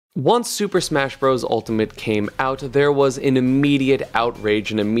Once Super Smash Bros. Ultimate came out, there was an immediate outrage,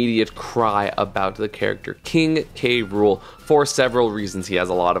 an immediate cry about the character King K. Rool for several reasons. He has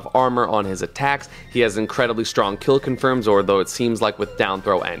a lot of armor on his attacks, he has incredibly strong kill confirms, or though it seems like with down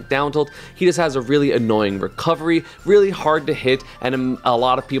throw and down tilt, he just has a really annoying recovery, really hard to hit, and a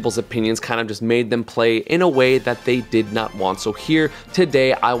lot of people's opinions kind of just made them play in a way that they did not want. So here,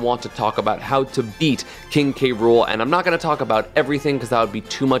 today, I want to talk about how to beat King K. Rool, and I'm not going to talk about everything because that would be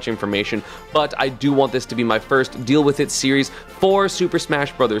too much information, but I do want this to be my first Deal With It series for Super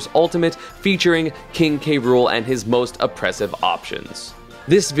Smash Bros. Ultimate, featuring King K. Rool and his most oppressive options.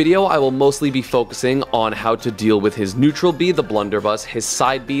 This video, I will mostly be focusing on how to deal with his neutral B, the blunderbuss, his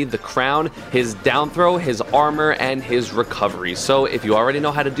side B, the crown, his down throw, his armor, and his recovery. So if you already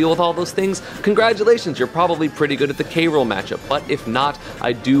know how to deal with all those things, congratulations, you're probably pretty good at the K. Rool matchup, but if not,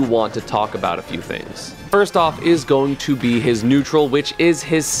 I do want to talk about a few things. First off is going to be his neutral, which is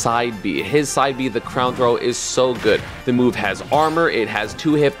his side B. His side B, the crown throw, is so good. The move has armor, it has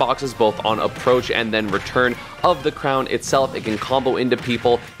 2 hitboxes both on approach and then return of the crown itself. It can combo into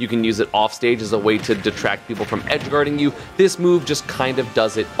people, you can use it off stage as a way to detract people from edgeguarding you. This move just kind of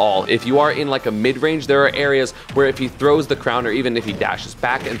does it all. If you are in like a mid-range, there are areas where if he throws the crown, or even if he dashes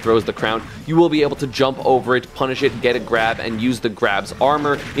back and throws the crown, you will be able to jump over it, punish it, get a grab, and use the grab's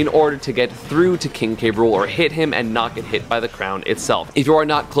armor in order to get through to King K. Rool or hit him and not get hit by the crown itself. If you are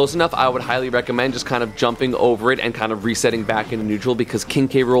not close enough, I would highly recommend just kind of jumping over it and kind of resetting back into neutral, because King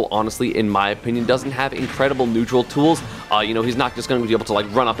K. Rool, honestly, in my opinion, doesn't have incredible neutral tools. You know, he's not just going to be able to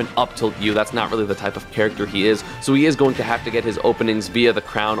like run up and up tilt you. That's not really the type of character he is. So he is going to have to get his openings via the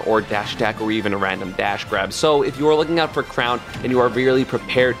crown or dash attack or even a random dash grab. So if you are looking out for crown and you are really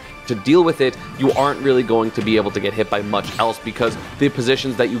prepared to deal with it, you aren't really going to be able to get hit by much else, because the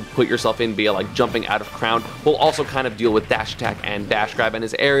positions that you put yourself in, be it like jumping out of crown, will also kind of deal with dash attack and dash grab, and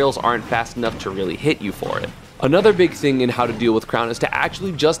his aerials aren't fast enough to really hit you for it. Another big thing in how to deal with crown is to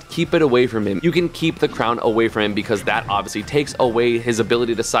actually just keep it away from him. You can keep the crown away from him because that obviously takes away his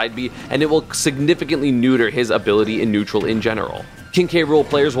ability to side B, and it will significantly neuter his ability in neutral in general. King K. Rool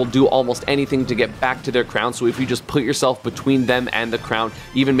players will do almost anything to get back to their crown, so if you just put yourself between them and the crown,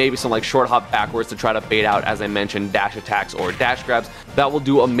 even maybe some like short hop backwards to try to bait out, as I mentioned, dash attacks or dash grabs, that will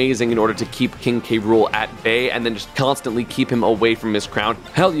do amazing in order to keep King K. Rool at bay and then just constantly keep him away from his crown.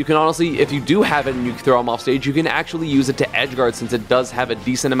 Hell, you can honestly, if you do have it and you throw him off stage, you can actually use it to edgeguard, since it does have a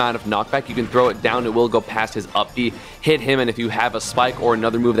decent amount of knockback. You can throw it down, it will go past his up B, hit him, and if you have a spike or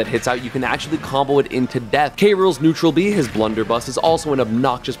another move that hits out, you can actually combo it into death. K. Rool's neutral B, his blunderbuss, is also an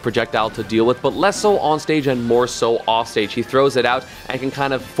obnoxious projectile to deal with, but less so on stage and more so off stage. He throws it out and can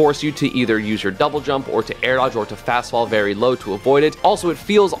kind of force you to either use your double jump or to air dodge or to fast fall very low to avoid it. Also, it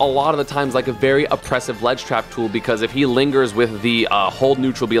feels a lot of the times like a very oppressive ledge trap tool, because if he lingers with the hold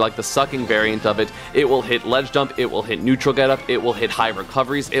neutral B, like the sucking variant of it, it will hit ledge jump, it will hit neutral get up, it will hit high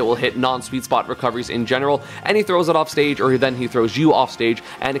recoveries, it will hit non-sweet spot recoveries in general, and he throws it off stage, or then he throws you off stage,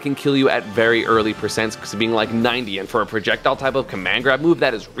 and it can kill you at very early percents, because being like 90, and for a projectile type of command grab move,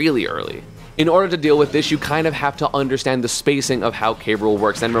 that is really early. In order to deal with this, you kind of have to understand the spacing of how K. Rool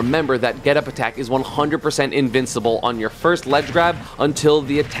works, and remember that get up attack is 100% invincible on your first ledge grab until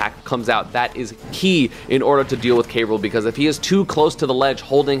the attack comes out. That is key in order to deal with K. Rool, because if he is too close to the ledge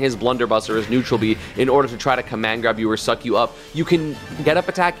holding his blunderbuss or his neutral B in order to try to command grab you or suck you up, you can get up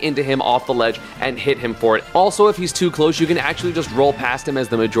attack into him off the ledge and hit him for it. Also, if he's too close, you can actually just roll past him as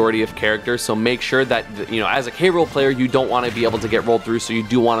the majority of characters, so make sure that, you know, as a K. Rool player, you don't want to be able to get rolled through, so you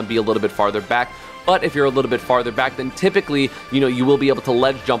do want to be a little bit farther back. But if you're a little bit farther back, then typically, you know, you will be able to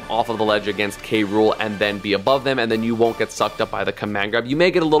ledge jump off of the ledge against K. Rool and then be above them, and then you won't get sucked up by the command grab. You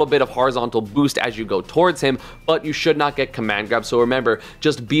may get a little bit of horizontal boost as you go towards him, but you should not get command grab. So remember,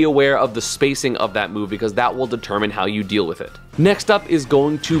 just be aware of the spacing of that move, because that will determine how you deal with it. Next up is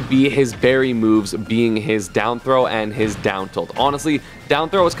going to be his berry moves, being his down throw and his down tilt. Honestly, down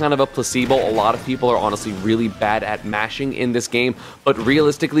throw is kind of a placebo. A lot of people are honestly really bad at mashing in this game, but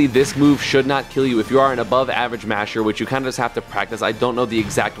realistically, this move should not kill you. If you are an above average masher, which you kind of just have to practice, I don't know the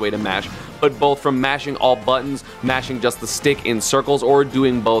exact way to mash, but both from mashing all buttons, mashing just the stick in circles, or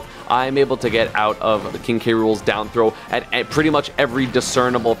doing both, I'm able to get out of the King K. Rool's down throw at pretty much every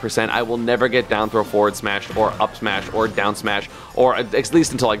discernible percent. I will never get down throw forward smash or up smash or down smash, or at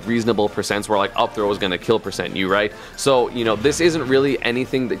least until like reasonable percents where like up throw is going to kill percent you, right? So, you know, this isn't really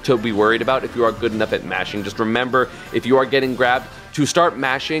anything to be worried about if you are good enough at mashing. Just remember, if you are getting grabbed, to start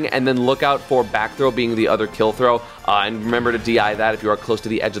mashing and then look out for back throw being the other kill throw, and remember to DI that if you are close to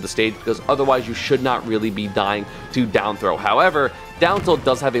the edge of the stage, because otherwise you should not really be dying to down throw. However, down tilt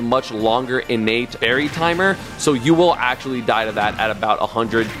does have a much longer innate berry timer, so you will actually die to that at about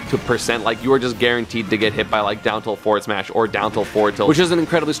 100%. Like, you are just guaranteed to get hit by like down tilt forward smash or down tilt forward tilt, which is an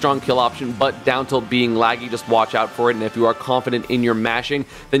incredibly strong kill option, but down tilt being laggy, just watch out for it. And if you are confident in your mashing,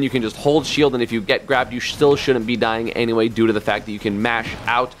 then you can just hold shield, and if you get grabbed, you still shouldn't be dying anyway, due to the fact that you can mash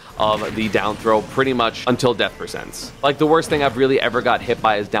out of the down throw pretty much until death percents. Like, the worst thing I've really ever got hit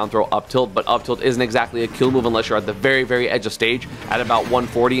by is down throw up tilt, but up tilt isn't exactly a kill move unless you're at the very edge of stage at about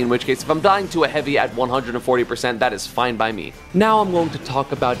 140, in which case if I'm dying to a heavy at 140%, that is fine by me. Now I'm going to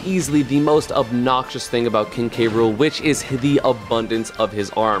talk about easily the most obnoxious thing about King K. Rool, which is the abundance of his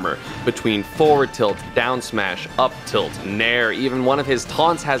armor. Between forward tilt, down smash, up tilt, nair, even one of his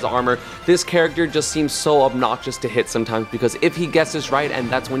taunts has armor. This character just seems so obnoxious to hit sometimes, because if he guesses right and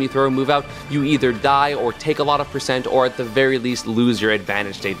that's when you throw a move out, you either die or take a lot of percent, or at the very least lose your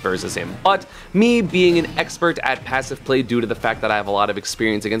advantage state versus him. But me being an expert at passive play due to the fact that I have a lot of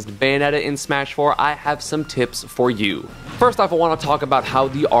experience against Bayonetta in Smash 4, I have some tips for you. First off, I want to talk about how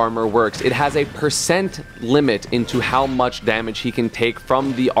the armor works. It has a percent limit into how much damage he can take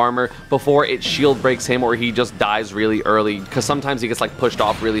from the armor before it shield breaks him or he just dies really early, because sometimes he gets like pushed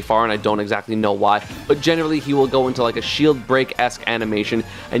off really far and I don't exactly know why, but generally he will go into like a shield break-esque animation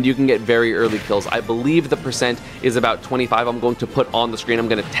and you can get very early kills. I believe the percent is about 25. I'm going to put on the screen, I'm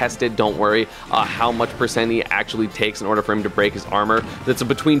going to test it, don't worry, how much percent he actually takes in order for him to break his armor. That's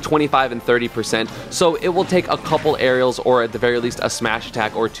between 25 and 30%, so it will take a couple aerials or at the very least a smash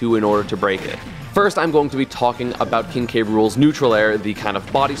attack or two in order to break it. First, I'm going to be talking about King K. Rool's neutral air, the kind of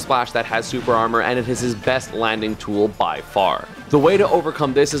body splash that has super armor, and it is his best landing tool by far. The way to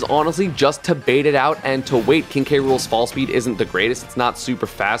overcome this is honestly just to bait it out and to wait. King K. Rool's fall speed isn't the greatest, it's not super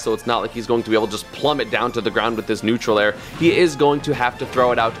fast, so it's not like he's going to be able to just plummet down to the ground with this neutral air. He is going to have to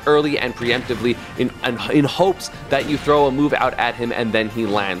throw it out early and preemptively in hopes that you throw a move out at him and then he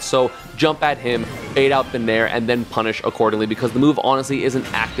lands. So jump at him, bait out the nair, and then punish accordingly, because the move honestly isn't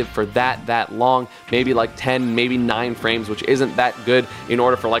active for that long, maybe like 10, maybe 9 frames, which isn't that good in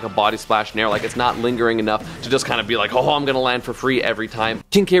order for like a body splash nair. Like, it's not lingering enough to just kind of be like, oh, I'm gonna land for free every time.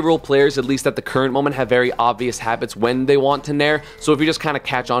 King K. Rool players, at least at the current moment, have very obvious habits when they want to nair, so if you just kind of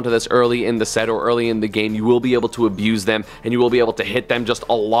catch on to this early in the set or early in the game, you will be able to abuse them and you will be able to hit them just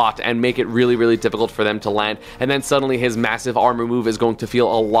a lot and make it really difficult for them to land, and then suddenly his massive armor move is going to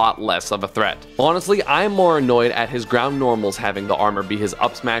feel a lot less of a threat. Honestly, I'm more annoyed at his ground normals having the armor be his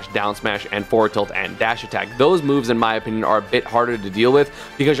up smash, down smash, and forward tilt and dash attack. Those moves, in my opinion, are a bit harder to deal with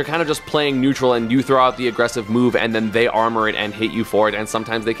because you're kind of just playing neutral and you throw out the aggressive move and then they armor it and hit you for it, and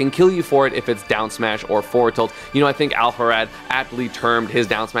sometimes they can kill you for it if it's down smash or forward tilt. You know, I think Alpharad aptly termed his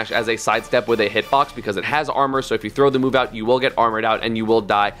down smash as a sidestep with a hitbox because it has armor, so if you throw the move out, you will get armored out and you will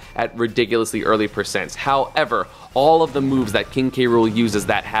die at ridiculously early percents. However, all of the moves that King K. Rool uses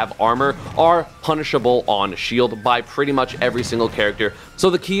that have armor are punishable on shield by pretty much every single character. So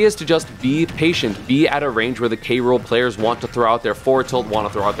the key is to just be patient, be at a range where the K. Rool players want to throw out their forward tilt, want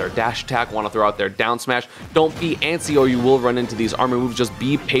to throw out their dash attack, want to throw out their down smash. Don't be antsy or you will run into these armor moves. Just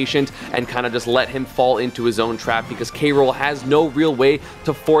be patient and kind of just let him fall into his own trap, because K. Rool has no real way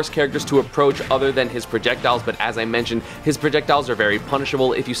to force characters to approach other than his projectiles, but as I mentioned, his projectiles are very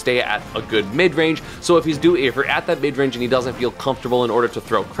punishable if you stay at a good mid-range. So if you're at that mid-range and he doesn't feel comfortable in order to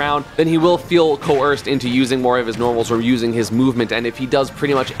throw crown, then he will feel coerced into using more of his normals or using his movement, and if he does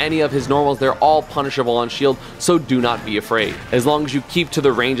pretty much any of his normals, they're all punishable on shield, so do not be afraid. As long as you keep to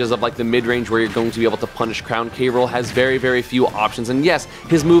the ranges of like the mid-range where you're going to be able to punish crown, K. Rool has very few options, and yes,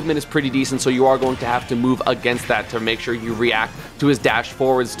 his movement is pretty decent, so you are going to have to move against that to make sure you react to his dash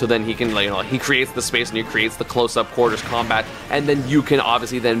forwards, to then he can, you know, he creates the space and he creates the close-up quarters combat, and then you can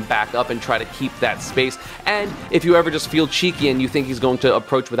obviously then back up and try to keep that space. And if you ever just feel cheeky and you think he's going to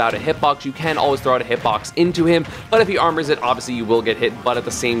approach without a hitbox, you can always throw out a hitbox into him, but if he armors it, obviously you will get hit, but at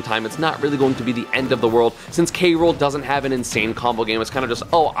the same time, it's not really going to be the end of the world, since K. Rool doesn't have an insane combo game. It's kind of just,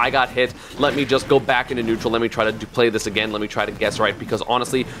 oh, I got hit, let me just go back into neutral, let me try to play this again, let me try to guess right, because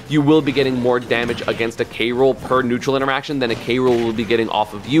honestly, you will be getting more damage against a K. Rool per neutral interaction than a K. Rool will be getting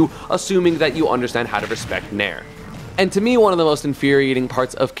off of you, assuming that you understand how to respect nair. And to me, one of the most infuriating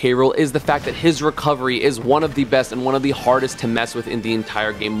parts of K. Rool is the fact that his recovery is one of the best and one of the hardest to mess with in the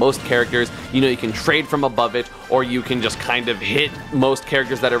entire game. Most characters, you know, you can trade from above it, or you can just kind of hit most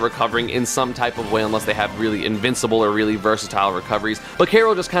characters that are recovering in some type of way, unless they have really invincible or really versatile recoveries. But K.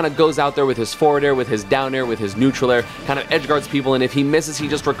 Rool just kind of goes out there with his forward air, with his down air, with his neutral air, kind of edge guards people, and if he misses, he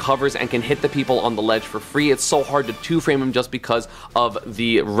just recovers and can hit the people on the ledge for free. It's so hard to two-frame him just because of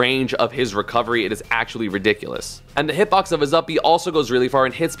the range of his recovery. It is actually ridiculous. And the hitbox of his uppy also goes really far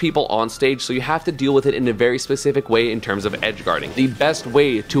and hits people on stage, so you have to deal with it in a very specific way in terms of edge guarding. The best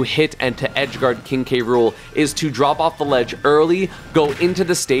way to hit and to edge guard King K. Rool is to drop off the ledge early, go into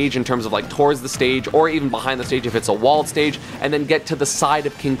the stage in terms of like towards the stage or even behind the stage if it's a walled stage, and then get to the side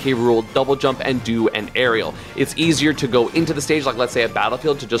of King K. Rool, double jump and do an aerial. It's easier to go into the stage, like let's say a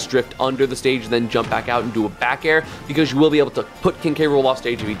Battlefield, to just drift under the stage and then jump back out and do a back air, because you will be able to put King K. Rool off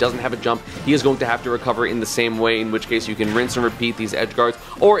stage. If he doesn't have a jump, he is going to have to recover in the same way, in which case you can rinse and repeat these edge guards,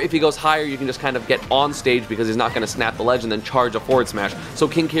 or if he goes higher, you can just kind of get on stage because he's not going to snap the ledge and then charge a forward smash. So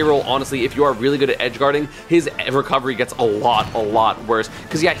King K. Rool, honestly, if you are really good at edge guarding, his recovery gets a lot worse,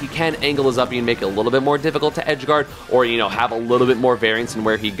 because yeah, he can angle his uppy and make it a little bit more difficult to edge guard, or you know, have a little bit more variance in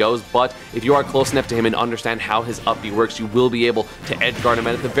where he goes, but if you are close enough to him and understand how his uppy works, you will be able to edge guard him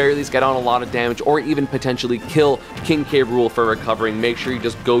and at the very least get on a lot of damage, or even potentially kill King K. Rool for recovering. Make sure you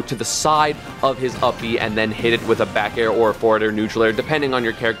just go to the side of his uppy and then hit it with a back air or a forward air, neutral air, depending on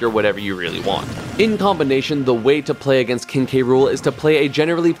your character, whatever you really want. In combination, the way to play against King K. Rool is to play a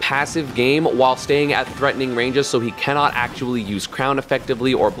generally passive game while staying at threatening ranges, so he cannot actually use Crown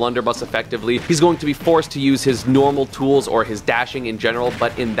effectively or Blunderbuss effectively. He's going to be forced to use his normal tools or his dashing in general,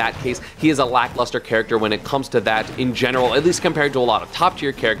 but in that case, he is a lackluster character when it comes to that in general, at least compared to a lot of top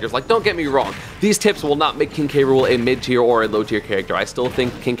tier characters. Like, don't get me wrong, these tips will not make King K. Rool a mid tier or a low tier character. I still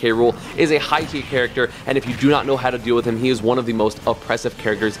think King K. Rool is a high tier character, and if you do not know how to deal with him, he is one of the most oppressive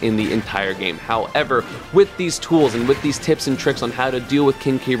characters in the entire game. However, with these tools and with these tips and tricks on how to deal with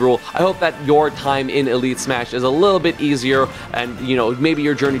King K. Rool, I hope that your time in Elite Smash is a little bit easier, and you know, maybe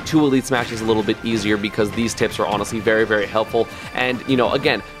your journey to Elite Smash is a little bit easier, because these tips are honestly very helpful. And you know,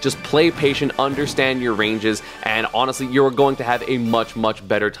 again, just play patient, understand your ranges, and honestly, you're going to have a much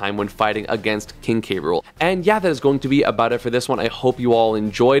better time when fighting against King K. Rool. And yeah, that is going to be about it for this one. I hope you all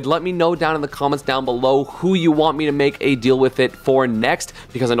enjoyed. Let me know down in the comments down below who you want me to make a deal with it for next,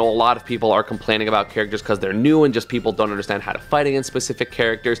 because I know a lot of people are complaining about characters because they're new and just people don't understand how to fight against specific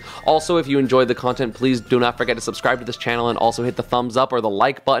characters. Also, if you enjoyed the content, please do not forget to subscribe to this channel and also hit the thumbs up or the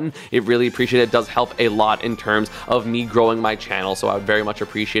like button. It really appreciate it. It does help a lot in terms of me growing my channel, so I would very much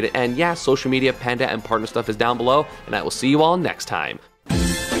appreciate it. And yeah, social media, Panda, and partner stuff is down below, and I will see you all next time.